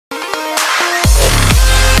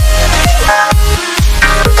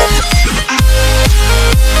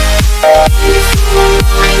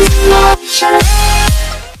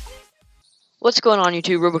What's going on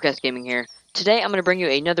YouTube, RoboKast Gaming here. Today I'm going to bring you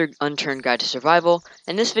another Unturned Guide to Survival,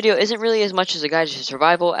 and this video isn't really as much as a guide to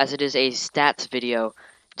survival as it is a stats video.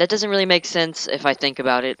 That doesn't really make sense if I think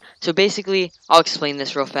about it, so basically, I'll explain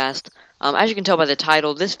this real fast. As you can tell by the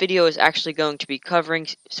title, this video is actually going to be covering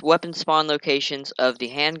weapon spawn locations of the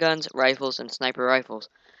handguns, rifles, and sniper rifles.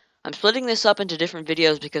 I'm splitting this up into different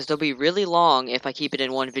videos because they'll be really long if I keep it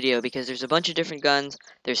in one video because there's a bunch of different guns.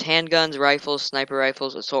 There's handguns, rifles, sniper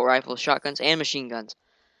rifles, assault rifles, shotguns, and machine guns.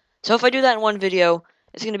 So if I do that in one video,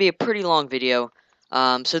 it's going to be a pretty long video.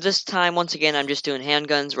 So this time, once again, I'm just doing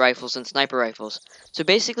handguns, rifles, and sniper rifles. So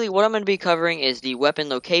basically what I'm going to be covering is the weapon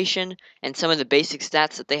location and some of the basic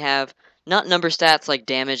stats that they have. Not number stats like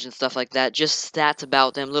damage and stuff like that, just stats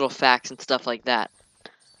about them, little facts and stuff like that.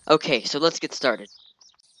 Okay, so let's get started.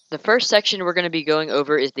 The first section we're going to be going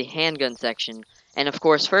over is the handgun section. And of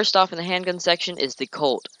course, first off in the handgun section is the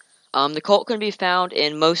Colt. The Colt can be found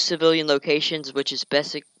in most civilian locations, which is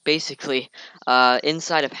basically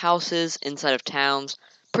inside of houses, inside of towns,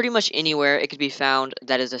 pretty much anywhere it could be found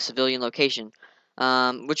that is a civilian location.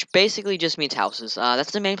 Which basically just means houses.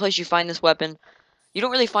 That's the main place you find this weapon. You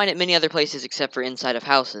don't really find it many other places except for inside of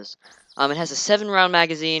houses. It has a 7-round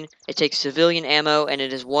magazine, it takes civilian ammo, and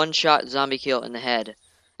it is one-shot zombie kill in the head.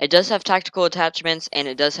 It does have tactical attachments, and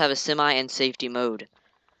it does have a semi and safety mode.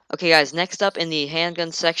 Okay guys, next up in the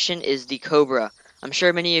handgun section is the Cobra. I'm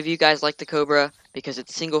sure many of you guys like the Cobra because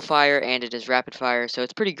it's single fire and it is rapid fire, so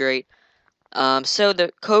it's pretty great. So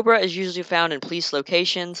the Cobra is usually found in police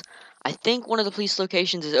locations. I think one of the police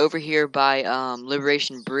locations is over here by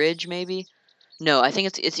Liberation Bridge, maybe? No, I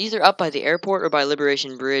think it's either up by the airport or by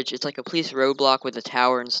Liberation Bridge. It's like a police roadblock with a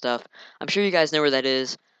tower and stuff. I'm sure you guys know where that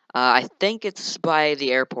is. I think it's by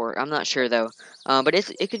the airport. I'm not sure though. But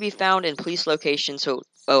it could be found in police locations. So,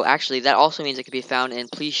 oh, actually, that also means it could be found in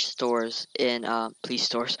police stores. Police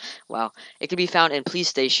stores. Wow, it could be found in police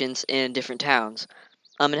stations in different towns.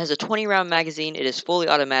 It has a 20-round magazine. It is fully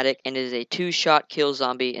automatic, and it is a 2-shot kill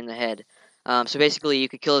zombie in the head. So basically, you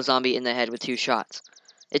could kill a zombie in the head with 2 shots.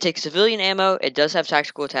 It takes civilian ammo. It does have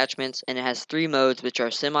tactical attachments, and it has 3 modes, which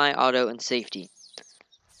are semi, auto, and safety.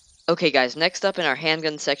 Okay guys, next up in our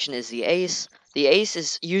handgun section is the Ace. The Ace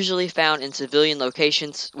is usually found in civilian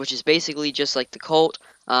locations, which is basically just like the Colt,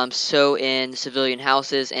 so in civilian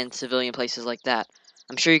houses and civilian places like that.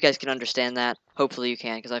 I'm sure you guys can understand that. Hopefully you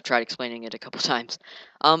can, because I've tried explaining it a couple times.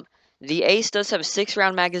 The Ace does have a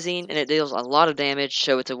 6-round magazine, and it deals a lot of damage,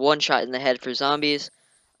 so it's a one-shot in the head for zombies.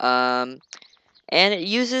 And it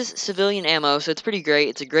uses civilian ammo, so it's pretty great.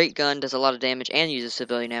 It's a great gun, does a lot of damage, and uses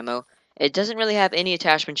civilian ammo. It doesn't really have any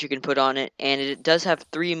attachments you can put on it, and it does have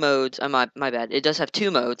 3 modes. My bad. It does have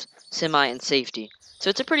 2 modes, semi and safety.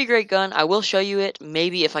 So it's a pretty great gun. I will show you it,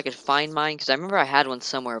 maybe if I could find mine, because I remember I had one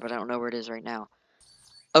somewhere, but I don't know where it is right now.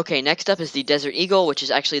 Okay, next up is the Desert Eagle, which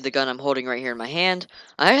is actually the gun I'm holding right here in my hand.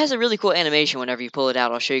 It has a really cool animation whenever you pull it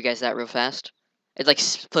out. I'll show you guys that real fast. It like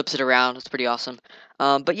flips it around. It's pretty awesome.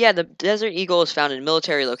 But yeah, the Desert Eagle is found in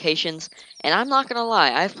military locations, and I'm not gonna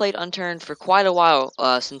lie, I've played Unturned for quite a while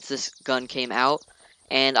since this gun came out,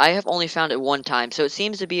 and I have only found it one time, so it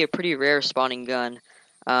seems to be a pretty rare spawning gun.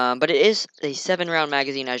 But it is a 7-round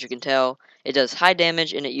magazine, as you can tell. It does high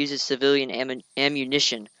damage, and it uses civilian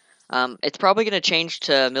ammunition. It's probably gonna change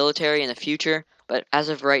to military in the future, but as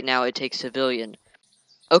of right now, it takes civilian.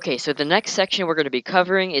 Okay, so the next section we're going to be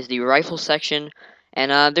covering is the rifle section,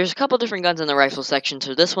 and there's a couple different guns in the rifle section,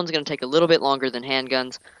 so this one's going to take a little bit longer than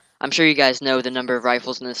handguns. I'm sure you guys know the number of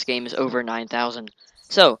rifles in this game is over 9,000.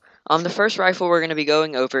 So, the first rifle we're going to be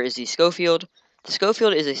going over is the Schofield. The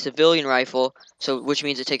Schofield is a civilian rifle, which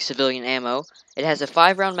means it takes civilian ammo. It has a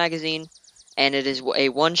 5-round magazine, and it is a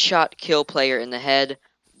one-shot kill player in the head.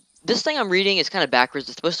 This thing I'm reading is kind of backwards.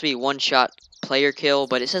 It's supposed to be one-shot player kill,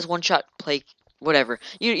 but it says one-shot play. Whatever.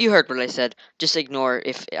 You heard what I said. Just ignore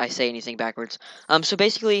if I say anything backwards. So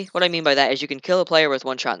basically, what I mean by that is you can kill a player with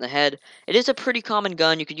 1 shot in the head. It is a pretty common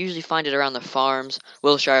gun. You could usually find it around the farms.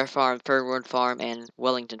 Wilshire Farm, Fernwood Farm, and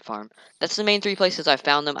Wellington Farm. That's the main 3 places I've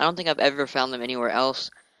found them. I don't think I've ever found them anywhere else.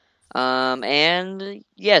 And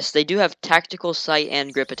yes, they do have tactical sight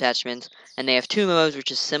and grip attachments. And they have 2 modes, which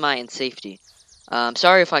is semi and safety.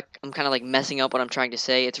 Sorry if I'm kind of like messing up what I'm trying to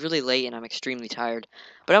say. It's really late and I'm extremely tired.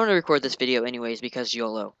 But I'm going to record this video anyways because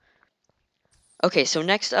YOLO. Okay, so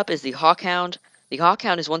next up is the Hawkhound. The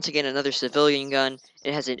Hawkhound is once again another civilian gun.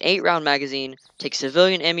 It has an 8-round magazine, takes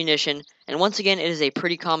civilian ammunition, and once again it is a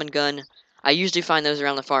pretty common gun. I usually find those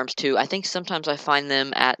around the farms too. I think sometimes I find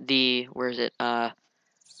them at the... where is it?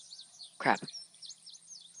 Crap.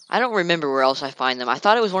 I don't remember where else I find them. I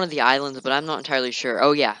thought it was one of the islands, but I'm not entirely sure.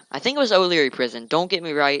 Oh yeah, I think it was O'Leary Prison. Don't get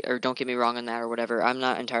me right, or don't get me wrong on that, or whatever. I'm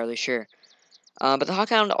not entirely sure. But the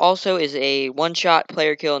Hawkhound also is a one-shot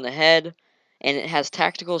player kill in the head, and it has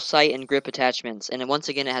tactical sight and grip attachments. And once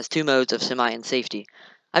again, it has two modes of semi and safety.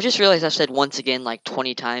 I've just realized I've said once again like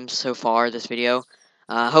 20 times so far this video.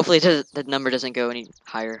 Hopefully the number doesn't go any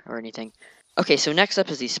higher or anything. Okay, so next up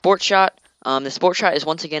is the Sport Shot. The Sport Shot is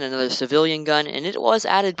once again another civilian gun, and it was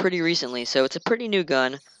added pretty recently, so it's a pretty new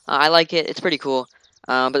gun. I like it, it's pretty cool.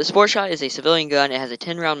 But the Sport Shot is a civilian gun. It has a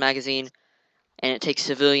 10-round magazine, and it takes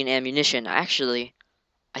civilian ammunition. Actually,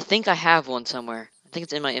 I think I have one somewhere. I think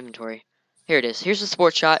it's in my inventory. Here it is. Here's the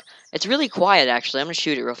Sport Shot. It's really quiet, actually. I'm going to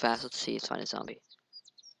shoot it real fast. Let's see. Let's find a zombie.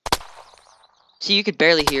 See, you could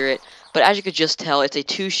barely hear it, but as you could just tell, it's a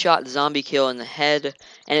two-shot zombie kill in the head,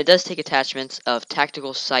 and it does take attachments of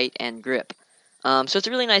tactical sight and grip. So it's a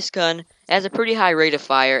really nice gun. It has a pretty high rate of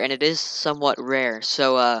fire, and it is somewhat rare.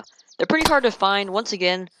 So they're pretty hard to find. Once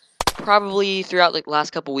again, probably throughout the last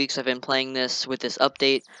couple weeks I've been playing this with this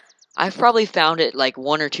update, I've probably found it like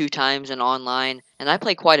 1 or 2 times in online, and I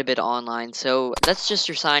play quite a bit online, so that's just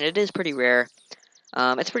your sign. It is pretty rare.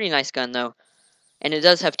 It's a pretty nice gun, though. And it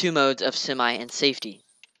does have 2 modes of semi and safety.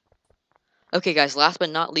 Okay guys, last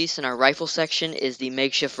but not least in our rifle section is the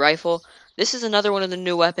makeshift rifle. This is another one of the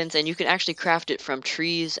new weapons, and you can actually craft it from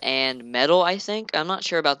trees and metal, I think. I'm not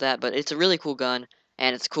sure about that, but it's a really cool gun,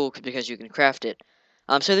 and it's cool because you can craft it.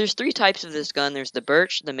 So there's 3 types of this gun. There's the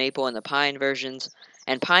birch, the maple, and the pine versions.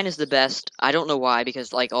 And pine is the best. I don't know why,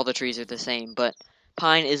 because like all the trees are the same, but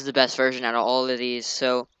pine is the best version out of all of these,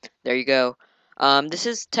 so there you go. This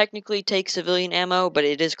is technically takes civilian ammo, but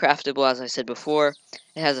it is craftable, as I said before.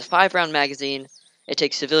 It has a 5-round magazine. It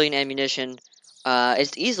takes civilian ammunition.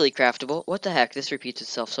 It's easily craftable. What the heck? This repeats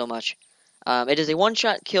itself so much. It is a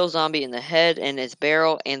one-shot kill zombie in the head, and its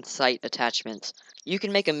barrel and sight attachments. You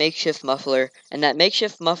can make a makeshift muffler, and that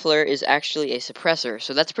makeshift muffler is actually a suppressor,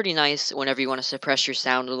 so that's pretty nice whenever you want to suppress your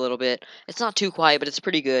sound a little bit. It's not too quiet, but it's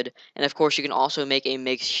pretty good. And of course, you can also make a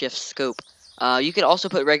makeshift scope. You could also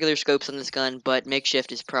put regular scopes on this gun, but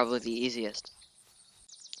makeshift is probably the easiest.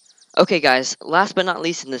 Okay guys, last but not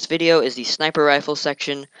least in this video is the sniper rifle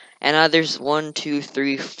section, and there's 1, 2,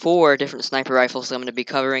 3, 4 different sniper rifles that I'm going to be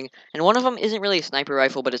covering, and one of them isn't really a sniper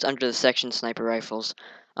rifle, but it's under the section sniper rifles.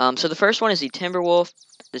 So the first one is the Timberwolf.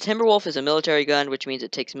 The Timberwolf is a military gun, which means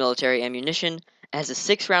it takes military ammunition. It has a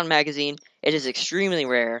 6-round magazine. It is extremely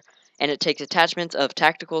rare, and it takes attachments of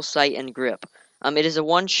tactical sight and grip. It is a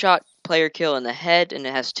one-shot player kill in the head, and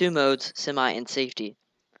it has 2 modes, semi and safety.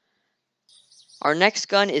 Our next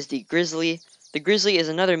gun is the Grizzly. The Grizzly is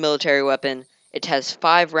another military weapon. It has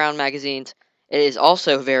 5-round magazines. It is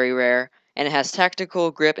also very rare, and it has tactical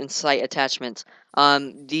grip and sight attachments.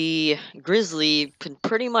 The Grizzly can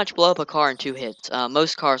pretty much blow up a car in 2 hits.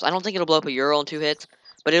 Most cars, I don't think it'll blow up a Ural in 2 hits,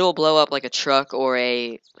 but it will blow up like a truck or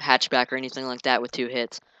a hatchback or anything like that with 2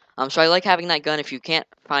 hits. So I like having that gun. If you can't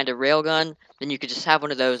find a rail gun, then you could just have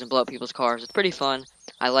one of those and blow up people's cars. It's pretty fun.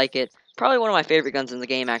 I like it. Probably one of my favorite guns in the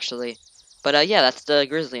game, actually. But yeah, that's the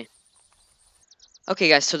Grizzly. Okay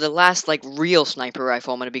guys, so the last like real sniper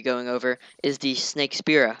rifle I'm going to be going over is the Snake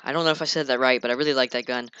Spear. I don't know if I said that right, but I really like that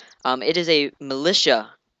gun. It is a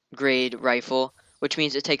militia grade rifle, which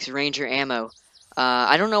means it takes ranger ammo.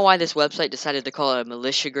 I don't know why this website decided to call it a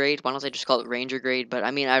militia grade. Why don't they just call it ranger grade? But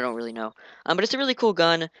I mean, I don't really know. But it's a really cool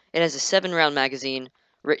gun. It has a 7-round magazine.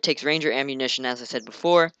 It takes ranger ammunition, as I said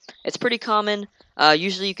before. It's pretty common.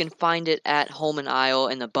 Usually you can find it at Home and Isle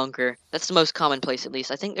in the bunker. That's the most common place, at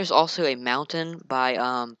least. I think there's also a mountain by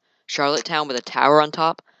Charlottetown with a tower on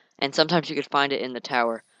top, and sometimes you could find it in the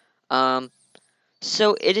tower.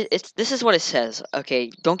 So this is what it says.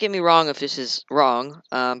 Okay, don't get me wrong if this is wrong,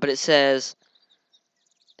 but it says,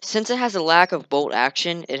 since it has a lack of bolt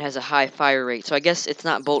action, it has a high fire rate. So I guess it's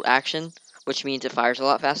not bolt action, which means it fires a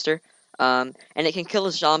lot faster. And it can kill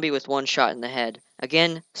a zombie with 1 shot in the head.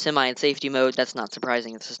 Again, semi and safety mode, that's not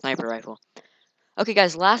surprising, it's a sniper rifle. Okay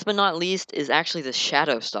guys, last but not least is actually the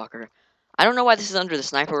Shadow Stalker. I don't know why this is under the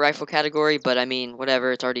sniper rifle category, but I mean,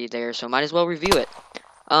 whatever, it's already there, so might as well review it.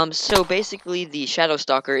 So basically the Shadow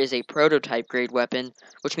Stalker is a prototype grade weapon,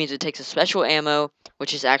 which means it takes a special ammo,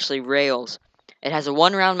 which is actually rails. It has a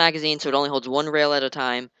 1-round magazine, so it only holds 1 rail at a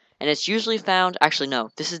time, and it's usually found, actually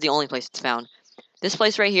no, this is the only place it's found. This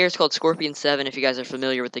place right here is called Scorpion 7, if you guys are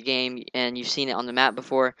familiar with the game, and you've seen it on the map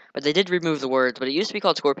before, but they did remove the words, but it used to be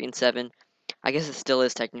called Scorpion 7. I guess it still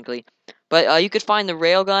is, technically. But you could find the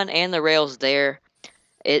railgun and the rails there.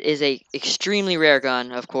 It is a extremely rare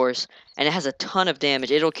gun, of course, and it has a ton of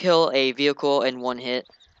damage. It'll kill a vehicle in 1 hit,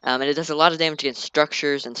 and it does a lot of damage against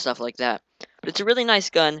structures and stuff like that. But it's a really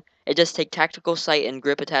nice gun, It does take tactical sight and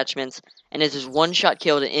grip attachments, and it is one-shot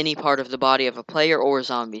kill to any part of the body of a player or a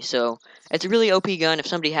zombie. So it's a really OP gun. If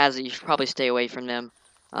somebody has it, you should probably stay away from them.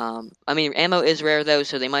 I mean, ammo is rare though,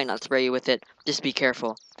 so they might not spray you with it. Just be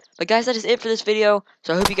careful. But guys, that is it for this video.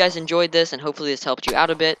 So I hope you guys enjoyed this, and hopefully this helped you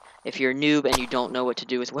out a bit if you're a noob and you don't know what to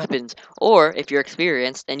do with weapons, or if you're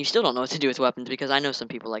experienced and you still don't know what to do with weapons, because I know some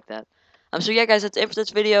people like that. So yeah, guys, that's it for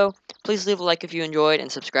this video. Please leave a like if you enjoyed,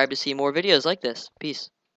 and subscribe to see more videos like this. Peace.